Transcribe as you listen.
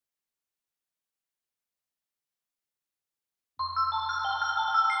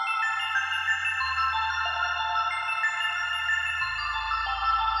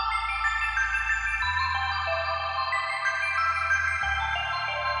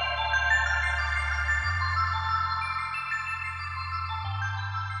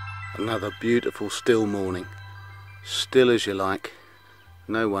Another beautiful still morning, still as you like,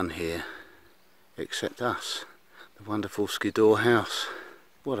 no one here except us, the wonderful Skiddaw house.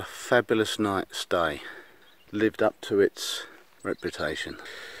 What a fabulous night stay, lived up to its reputation,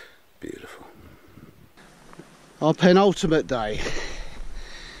 beautiful. Our penultimate day,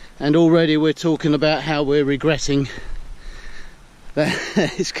 and already we're talking about how we're regretting that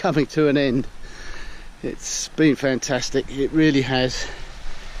it's coming to an end. It's been fantastic, it really has.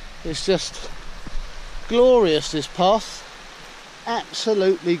 It's just glorious, this path,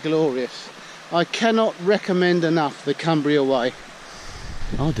 absolutely glorious. I cannot recommend enough the Cumbria way.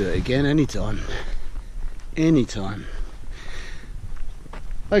 I'll do it again anytime, anytime.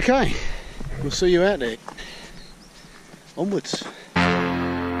 Okay, we'll see you out there. Onwards.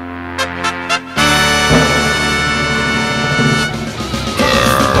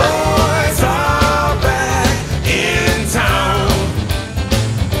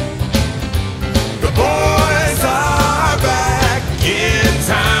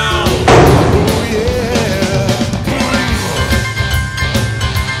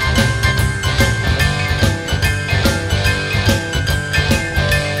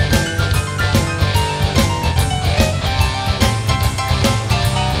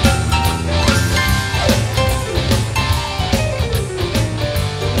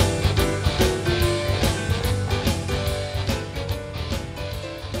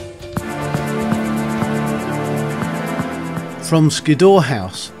 From Skiddaw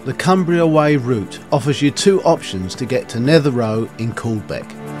House, the Cumbria Way route offers you two options to get to Netherrow in Caldbeck.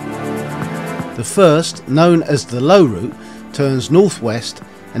 The first, known as the low route, turns northwest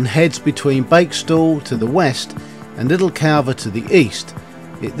and heads between Bakestall to the west and Little Calver to the east.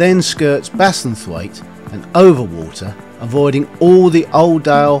 It then skirts Bassenthwaite and Overwater, avoiding all the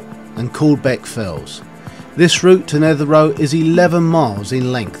Oldale and Caldbeck fells. This route to Netherrow is 11 miles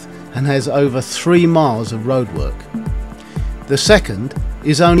in length and has over 3 miles of roadwork. The second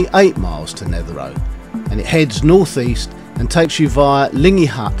is only 8 miles to Netherrow, and it heads northeast and takes you via Lingy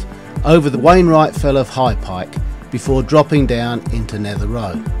Hut over the Wainwright Fell of High Pike before dropping down into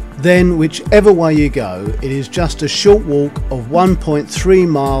Netherrow. Then, whichever way you go, it is just a short walk of 1.3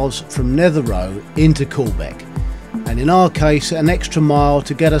 miles from Netherrow into Caldbeck, and in our case an extra mile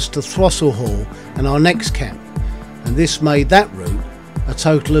to get us to Throstle Hall and our next camp, and this made that route a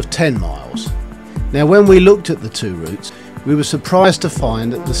total of 10 miles. Now, when we looked at the two routes, we were surprised to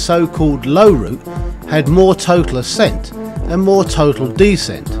find that the so-called low route had more total ascent and more total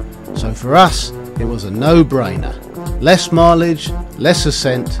descent. So for us, it was a no-brainer. Less mileage, less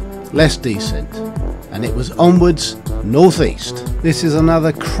ascent, less descent. And it was onwards, northeast. This is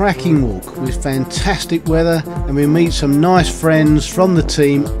another cracking walk with fantastic weather, and we meet some nice friends from the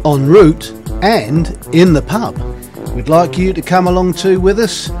team en route and in the pub. We'd like you to come along too with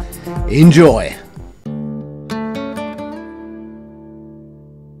us. Enjoy!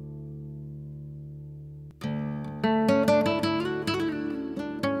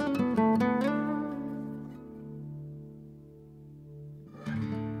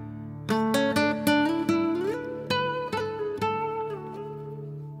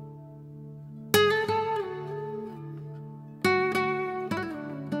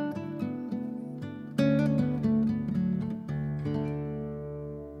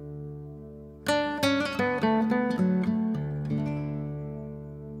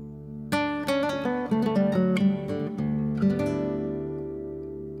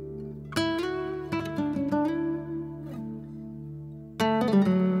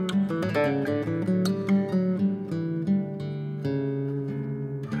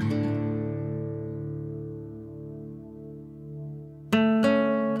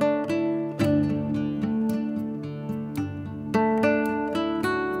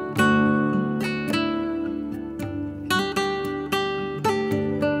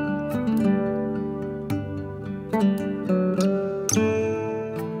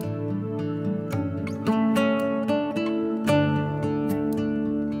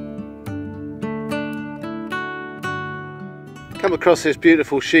 Come across this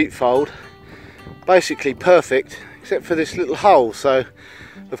beautiful sheepfold, basically perfect except for this little hole. So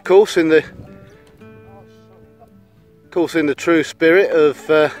of course in the true spirit of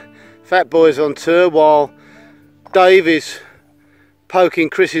Fat Boys on tour, while Dave is poking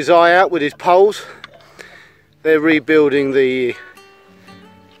Chris's eye out with his poles, they're rebuilding the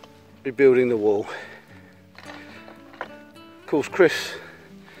wall. Of course Chris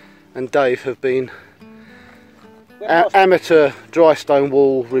and Dave have been amateur dry stone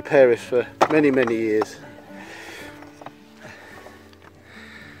wall repairists for many years.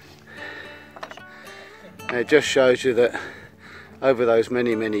 And it just shows you that over those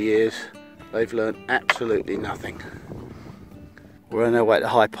many years, they've learnt absolutely nothing. We're on our way to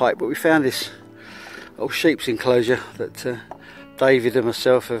High Pike, but we found this old sheep's enclosure that David and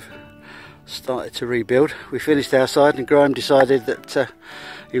myself have started to rebuild. We finished our side and Graham decided that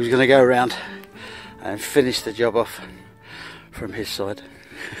he was going to go around and finish the job off from his side.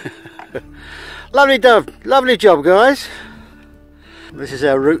 Lovely job guys. This is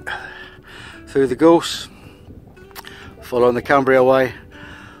our route through the gorse, following the Cumbria way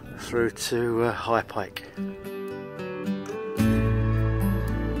through to High Pike.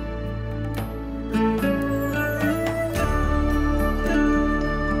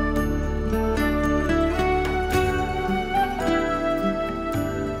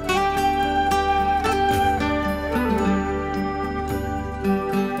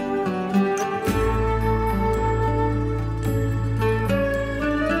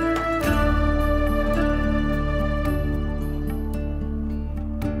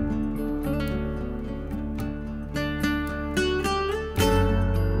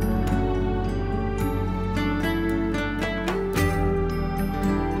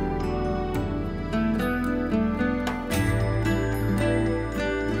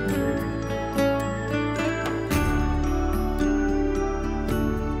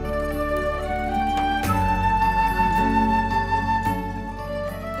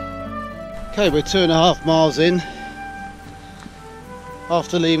 Okay, we're 2.5 miles in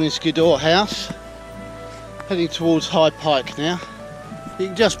after leaving Skiddaw House, heading towards High Pike now. You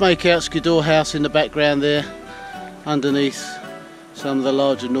can just make out Skiddaw House in the background there, underneath some of the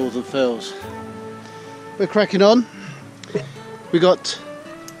larger northern fells. We're cracking on. We got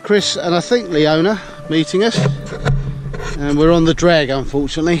Chris and I think Leona meeting us, and we're on the drag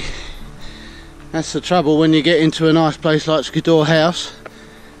unfortunately. That's the trouble when you get into a nice place like Skiddaw House.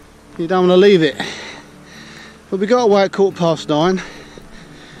 You don't want to leave it. But we got away at 9:15.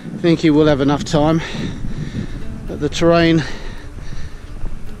 I think he will have enough time. But the terrain,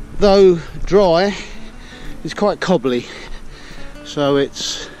 though dry, is quite cobbly, so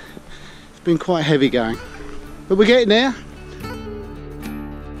it's been quite heavy going. But we're getting there.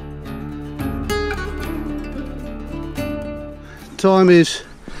 Time is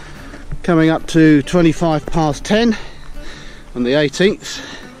coming up to 10:25 on the 18th.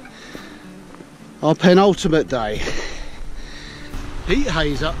 Our penultimate day. Heat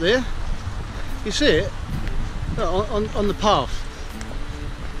haze up there. You see it? On the path.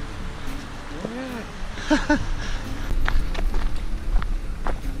 Yeah.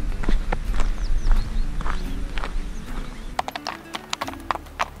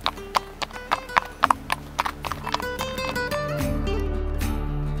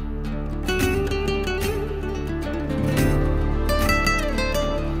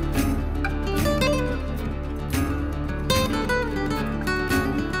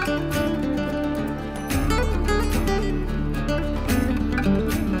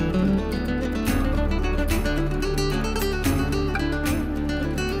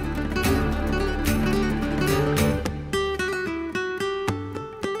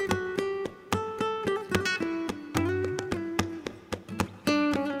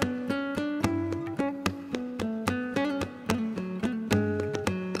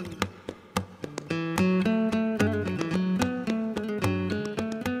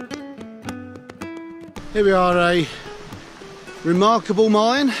 Here we are, a remarkable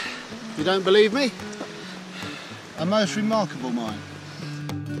mine, if you don't believe me. A most remarkable mine.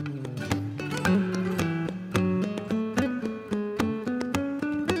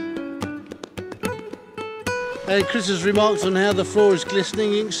 And Chris's remarks on how the floor is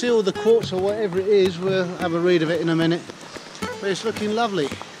glistening. You can see all the quartz or whatever it is. We'll have a read of it in a minute. But it's looking lovely.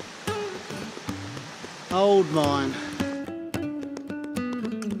 Old mine.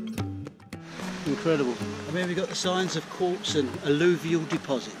 Incredible. I mean, we've got the signs of quartz and alluvial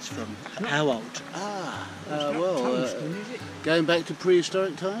deposits from how old? Going back to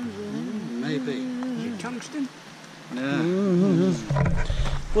prehistoric times? Maybe. Is it tungsten? Yeah.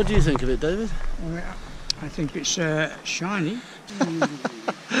 What do you think of it, David? Well, I think it's shiny.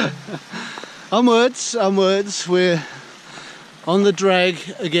 Onwards, onwards. We're on the drag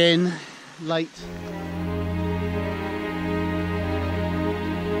again, late.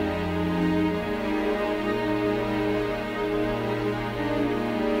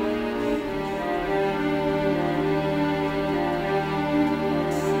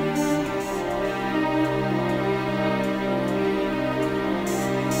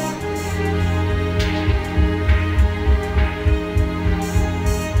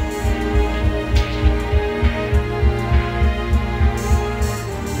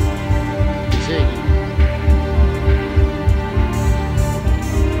 Zing.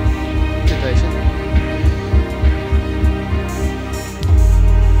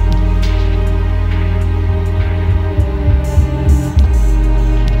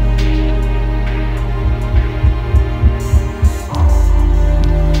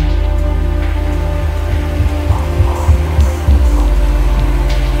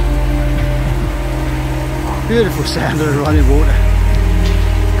 Beautiful sound of the running water.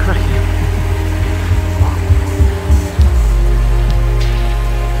 Cracking.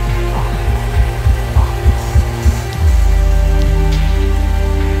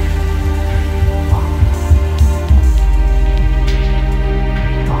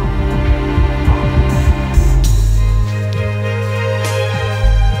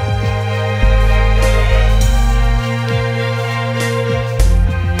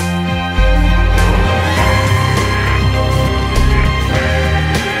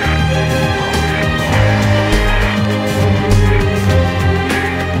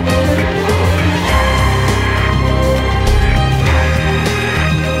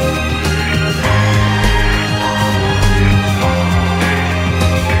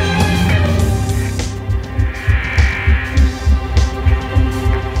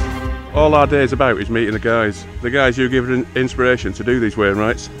 All our day's about is meeting the guys who give us inspiration to do these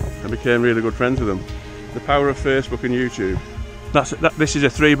wainwrights, and became really good friends with them. The power of Facebook and YouTube. This is a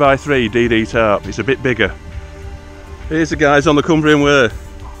 3x3 DD tarp, it's a bit bigger. Here's the guys on the Cumbrian Way,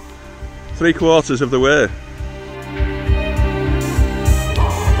 3/4 of the way.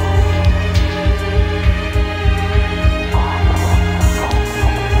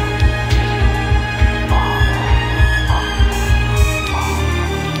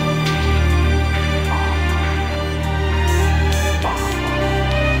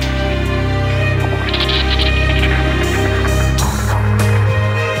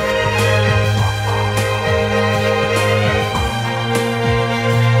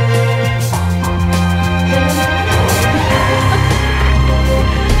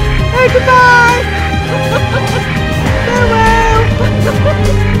 Goodbye! Farewell! Bye!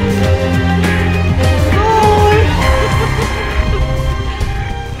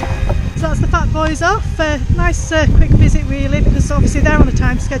 So that's the Fat Boys off. Nice quick visit really, because obviously they're on a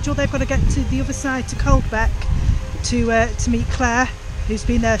time schedule. They've got to get to the other side to Caldbeck to meet Claire, who's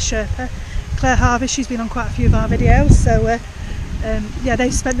been their Sherpa. Claire Harvey, she's been on quite a few of our videos. So yeah, they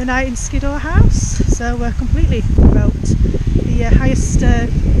spent the night in Skiddaw house. So completely remote. The highest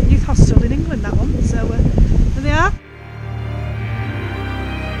youth hostel in England, that one. So there they are.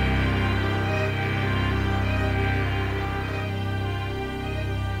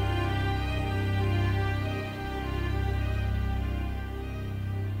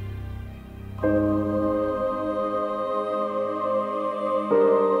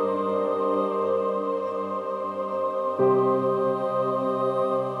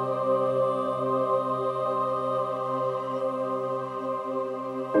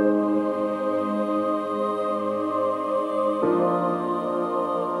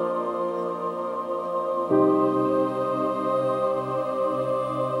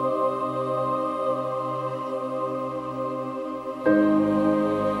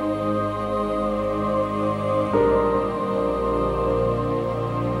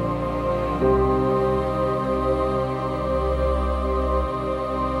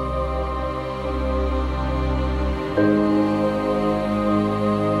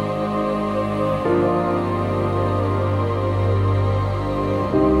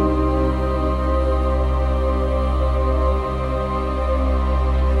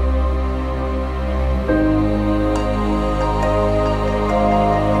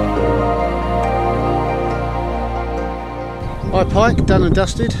 High Pike done and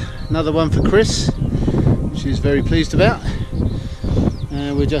dusted, another one for Chris, which he's very pleased about.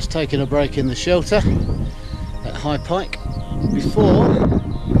 We're just taking a break in the shelter at High Pike before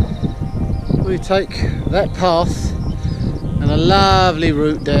we take that path and a lovely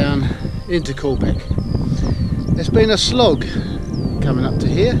route down into Caldbeck. It's been a slog coming up to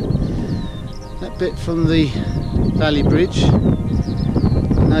here. That bit from the Valley Bridge,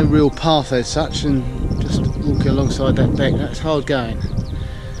 no real path as such, and just walking alongside that beck, that's hard going.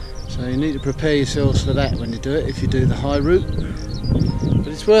 So you need to prepare yourselves for that when you do it, if you do the high route. But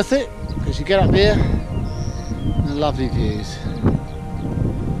it's worth it, because you get up here and lovely views.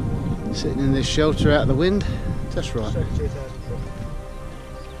 Sitting in this shelter out of the wind, just right.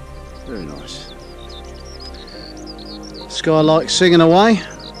 Very nice. Skylark singing away,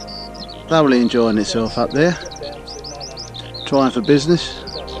 thoroughly enjoying itself up there, trying for business.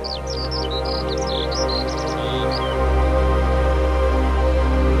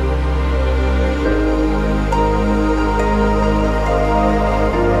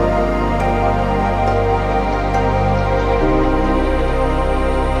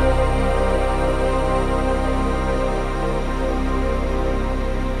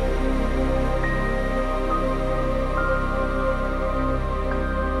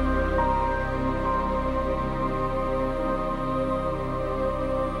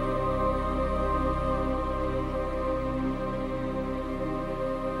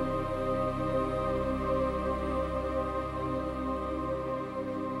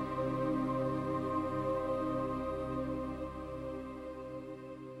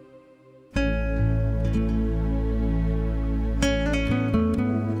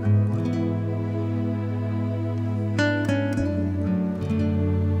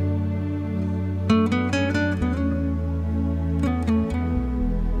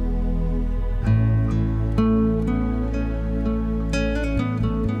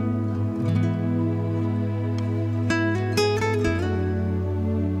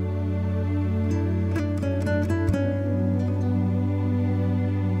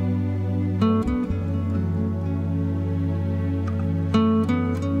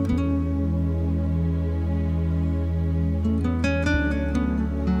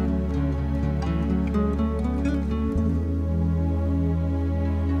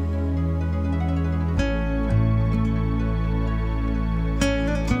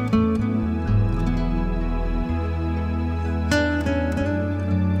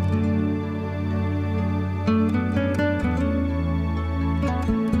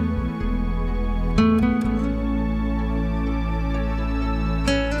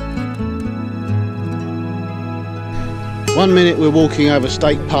 1 minute we're walking over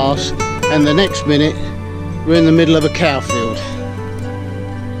Stake Pass and the next minute we're in the middle of a cow field.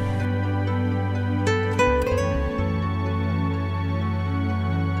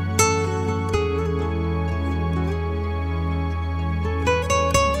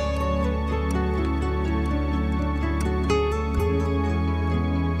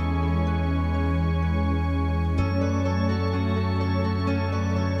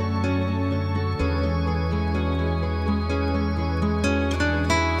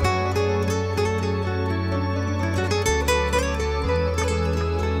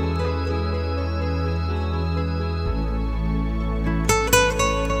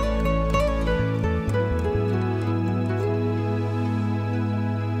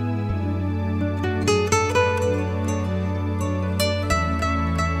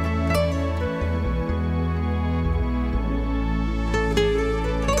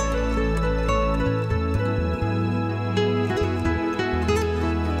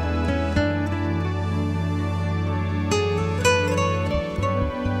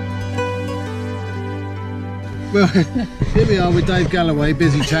 Well, here we are with Dave Galloway,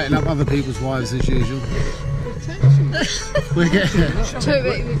 busy chatting up other people's wives as usual. We're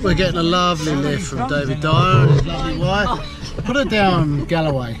getting a lovely lift from David Dyer and his lovely wife. Put her down,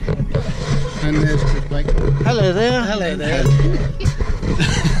 Galloway. And there's Caldbeck. Hello there. Hello there.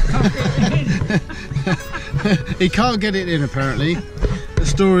 He can't get it in apparently. The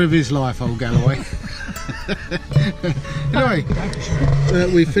story of his life, old Galloway. Anyway,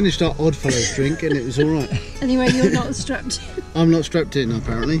 we finished our Oddfellows drink and it was alright. Anyway, you're not strapped in. I'm not strapped in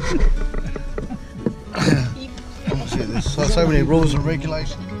apparently. What's it? There's so many rules and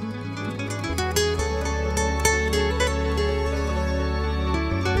regulations.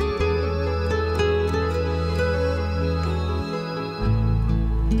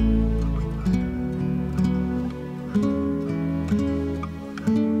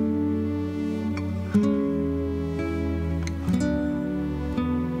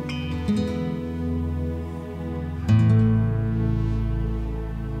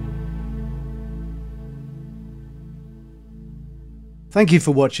 Thank you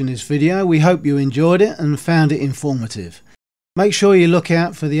for watching this video. We hope you enjoyed it and found it informative. Make sure you look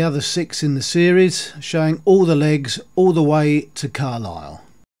out for the other 6 in the series, showing all the legs all the way to Carlisle.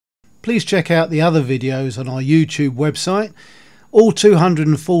 Please check out the other videos on our YouTube website, all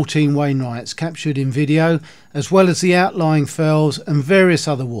 214 Wainwrights captured in video, as well as the outlying fells and various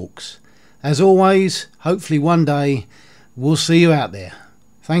other walks. As always, hopefully one day we'll see you out there.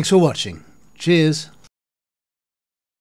 Thanks for watching. Cheers.